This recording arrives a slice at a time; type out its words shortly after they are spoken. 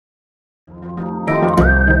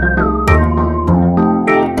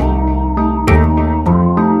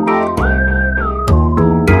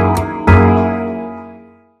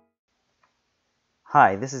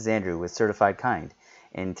Hi, this is Andrew with Certified Kind,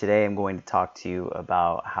 and today I'm going to talk to you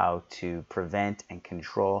about how to prevent and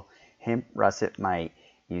control hemp russet mite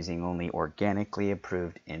using only organically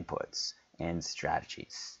approved inputs and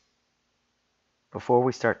strategies. Before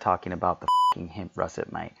we start talking about the hemp russet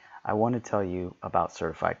mite, I want to tell you about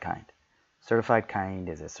Certified Kind. Certified Kind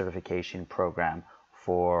is a certification program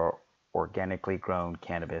for organically grown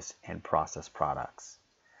cannabis and processed products.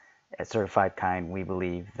 At Certified Kind, we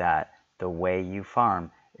believe that the way you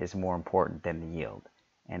farm is more important than the yield,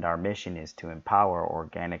 and our mission is to empower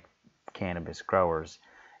organic cannabis growers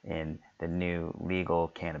in the new legal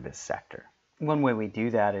cannabis sector. One way we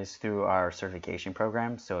do that is through our certification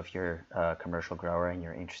program. So if you're a commercial grower and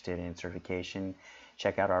you're interested in certification,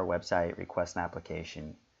 check out our website, request an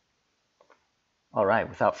application. All right,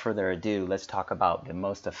 without further ado, let's talk about the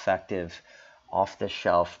most effective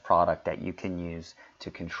off-the-shelf product that you can use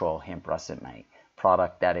to control hemp russet mite,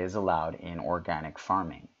 product that is allowed in organic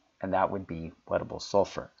farming, and that would be wettable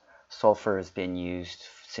sulfur. Sulfur has been used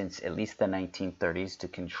since at least the 1930s to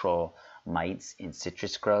control mites in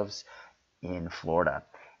citrus groves in Florida,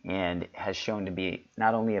 and has shown to be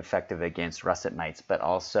not only effective against russet mites but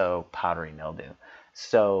also powdery mildew.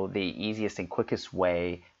 So the easiest and quickest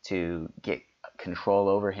way to get control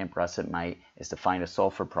over hemp russet mite is to find a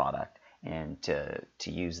sulfur product and to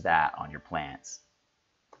use that on your plants.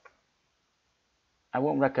 I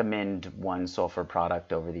won't recommend one sulfur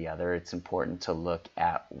product over the other. It's important to look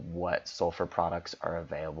at what sulfur products are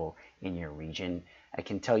available in your region. I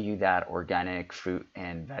can tell you that organic fruit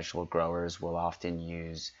and vegetable growers will often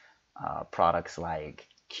use products like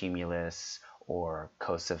Cumulus or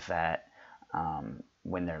Cosafet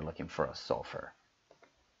when they're looking for a sulfur.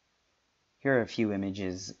 Here are a few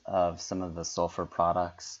images of some of the sulfur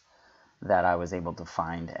products that I was able to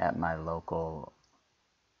find at my local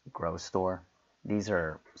grow store. These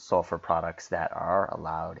are sulfur products that are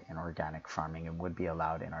allowed in organic farming and would be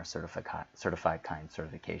allowed in our Certified Kind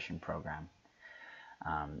certification program.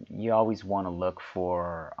 You always want to look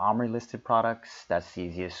for OMRI listed products. That's the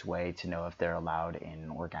easiest way to know if they're allowed in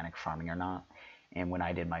organic farming or not. And when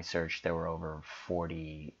I did my search, there were over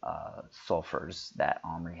 40 sulfurs that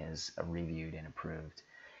OMRI has reviewed and approved.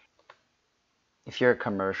 If you're a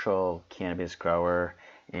commercial cannabis grower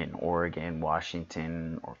in Oregon,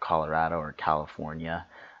 Washington, or Colorado, or California,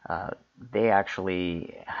 they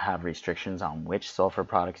actually have restrictions on which sulfur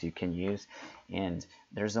products you can use, and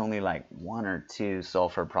there's only like 1 or 2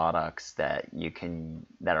 sulfur products that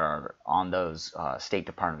are on those State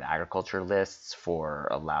Department of Agriculture lists for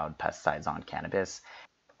allowed pesticides on cannabis.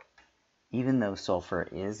 Even though sulfur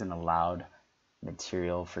is an allowed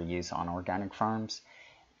material for use on organic farms,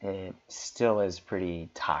 it still is pretty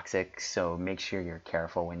toxic, so make sure you're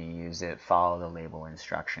careful when you use it. Follow the label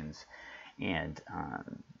instructions, and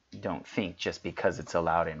don't think just because it's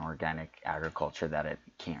allowed in organic agriculture that it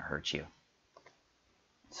can't hurt you.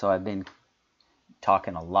 So I've been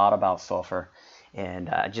talking a lot about sulfur, and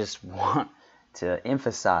I just want to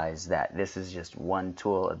emphasize that this is just one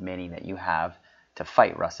tool of many that you have to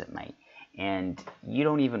fight russet mite, and you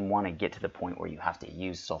don't even want to get to the point where you have to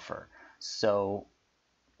use sulfur. So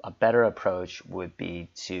a better approach would be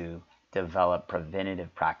to develop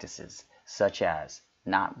preventative practices, such as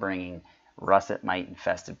not bringing russet mite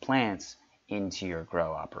infested plants into your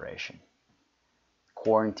grow operation.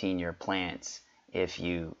 Quarantine your plants if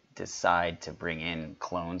you decide to bring in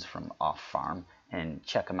clones from off farm, and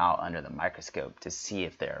check them out under the microscope to see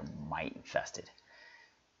if they're mite infested.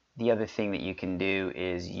 The other thing that you can do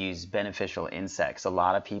is use beneficial insects. A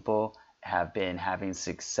lot of people have been having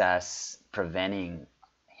success preventing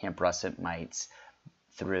hemp russet mites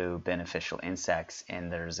through beneficial insects,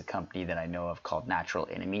 and there's a company that I know of called Natural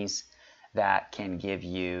Enemies that can give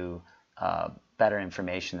you better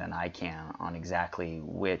information than I can on exactly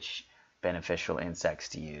which beneficial insects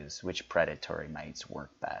to use, which predatory mites work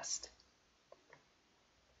best.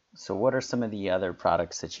 So what are some of the other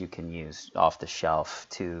products that you can use off the shelf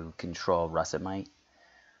to control russet mite?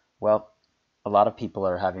 Well, a lot of people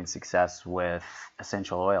are having success with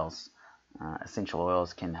essential oils. Essential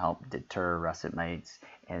oils can help deter russet mites,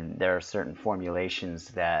 and there are certain formulations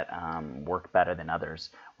that work better than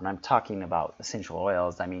others. When I'm talking about essential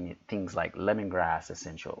oils, I mean things like lemongrass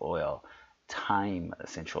essential oil, thyme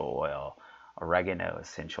essential oil, oregano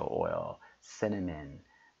essential oil, cinnamon,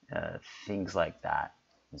 things like that.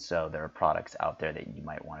 And so there are products out there that you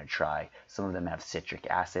might want to try. Some of them have citric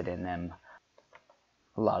acid in them.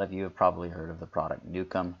 A lot of you have probably heard of the product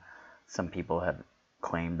Nukem. Some people have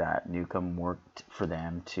claimed that Nukem worked for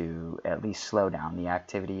them to at least slow down the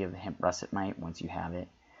activity of the hemp russet mite once you have it.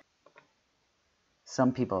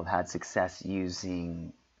 Some people have had success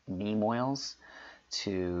using neem oils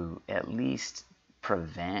to at least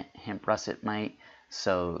prevent hemp russet mite.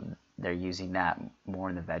 So they're using that more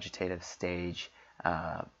in the vegetative stage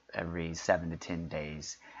every 7 to 10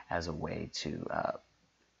 days as a way to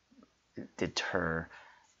deter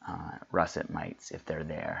russet mites if they're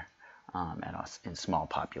there in small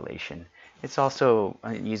population. It's also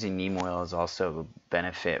using neem oil is also a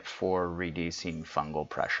benefit for reducing fungal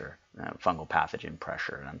pressure, fungal pathogen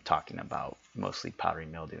pressure. And I'm talking about mostly powdery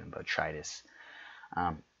mildew and botrytis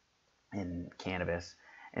in cannabis.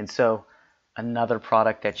 And so another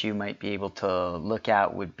product that you might be able to look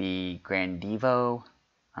at would be Grandivo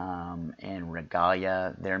and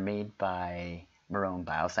Regalia. They're made by Marone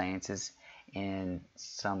Biosciences, and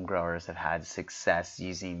some growers have had success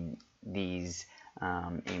using these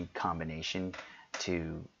in combination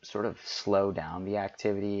to sort of slow down the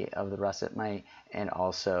activity of the russet mite and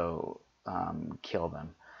also kill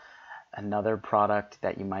them. Another product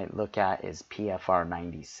that you might look at is PFR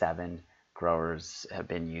 97. Growers have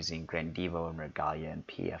been using Grandivo and Regalia and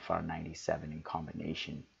PFR 97 in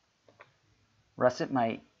combination. Russet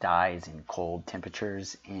mite dies in cold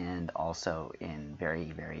temperatures and also in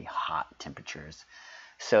very, very hot temperatures.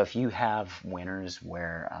 So if you have winters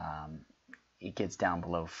where it gets down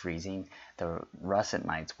below freezing, the russet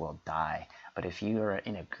mites will die. But if you are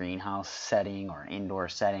in a greenhouse setting or indoor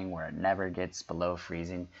setting where it never gets below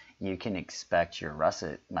freezing, you can expect your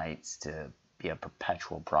russet mites to be a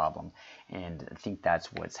perpetual problem. And I think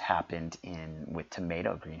that's what's happened with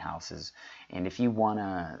tomato greenhouses. And if you want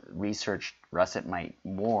to research russet mite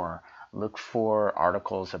more, look for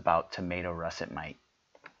articles about tomato russet mite.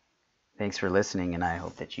 Thanks for listening, and I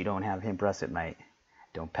hope that you don't have hemp russet mite.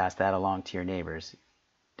 Don't pass that along to your neighbors.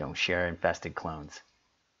 Don't share infested clones.